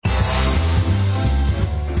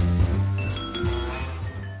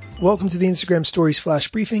Welcome to the Instagram Stories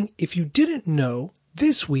Flash Briefing. If you didn't know,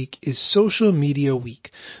 this week is Social Media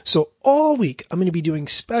Week. So all week, I'm going to be doing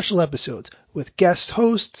special episodes with guest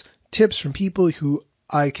hosts, tips from people who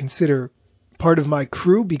I consider part of my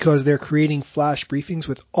crew because they're creating flash briefings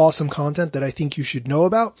with awesome content that I think you should know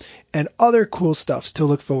about, and other cool stuff to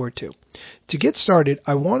look forward to. To get started,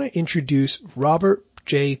 I want to introduce Robert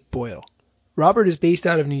J. Boyle. Robert is based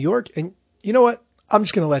out of New York, and you know what? I'm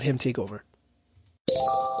just going to let him take over.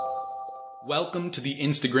 Welcome to the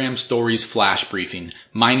Instagram Stories Flash Briefing.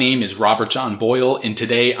 My name is Robert John Boyle, and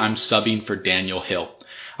today I'm subbing for Daniel Hill.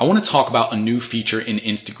 I want to talk about a new feature in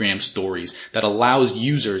Instagram Stories that allows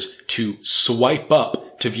users to swipe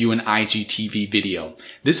up to view an IGTV video.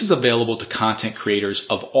 This is available to content creators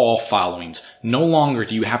of all followings. No longer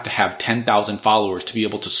do you have to have 10,000 followers to be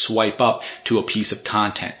able to swipe up to a piece of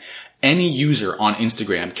content. Any user on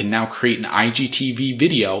Instagram can now create an IGTV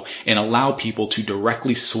video and allow people to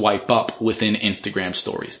directly swipe up within Instagram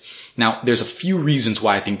Stories. Now, there's a few reasons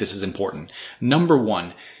why I think this is important. Number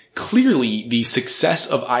one, clearly the success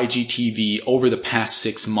of IGTV over the past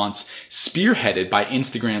 6 months, spearheaded by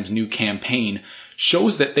Instagram's new campaign,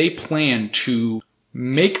 shows that they plan to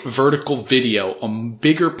make vertical video a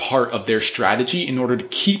bigger part of their strategy in order to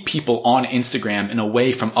keep people on Instagram and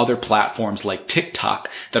away from other platforms like TikTok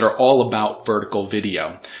that are all about vertical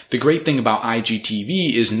video. The great thing about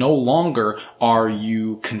IGTV is no longer are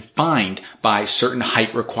you confined by certain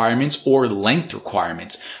height requirements or length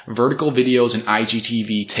requirements. Vertical videos in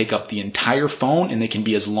IGTV take up the entire phone and they can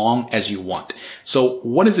be as long as you want. So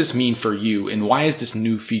what does this mean for you, and why is this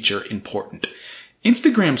new feature important?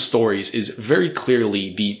 Instagram Stories is very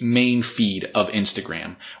clearly the main feed of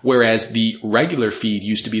Instagram. Whereas the regular feed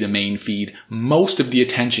used to be the main feed, most of the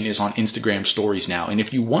attention is on Instagram Stories now. And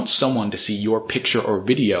if you want someone to see your picture or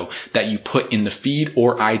video that you put in the feed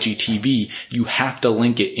or IGTV, you have to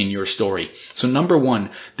link it in your story. So number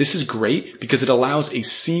one, this is great because it allows a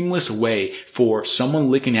seamless way for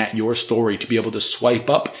someone looking at your story to be able to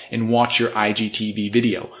swipe up and watch your IGTV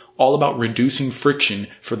video. All about reducing friction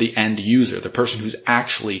for the end user, the person who's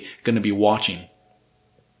actually going to be watching.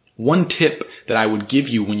 One tip that I would give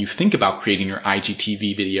you when you think about creating your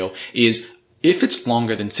IGTV video is, if it's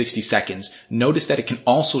longer than 60 seconds, notice that it can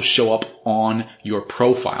also show up on your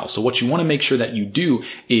profile. So what you want to make sure that you do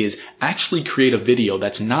is actually create a video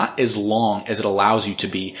that's not as long as it allows you to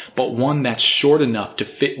be, but one that's short enough to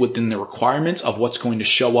fit within the requirements of what's going to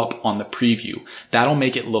show up on the preview. That'll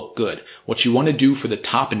make it look good. What you want to do for the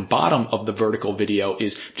top and bottom of the vertical video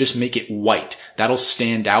is just make it white. That'll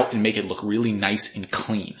stand out and make it look really nice and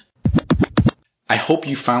clean. I hope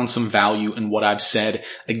you found some value in what I've said.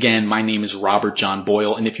 Again, my name is Robert John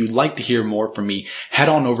Boyle, and if you'd like to hear more from me, head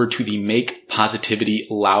on over to the Make Positivity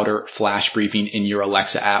Louder Flash Briefing in your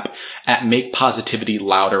Alexa app. At Make Positivity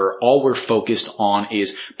Louder, all we're focused on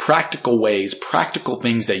is practical ways, practical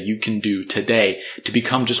things that you can do today to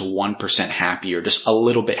become just 1% happier, just a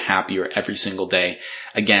little bit happier every single day.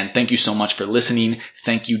 Again, thank you so much for listening.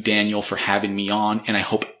 Thank you, Daniel, for having me on, and I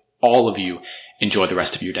hope all of you enjoy the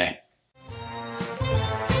rest of your day.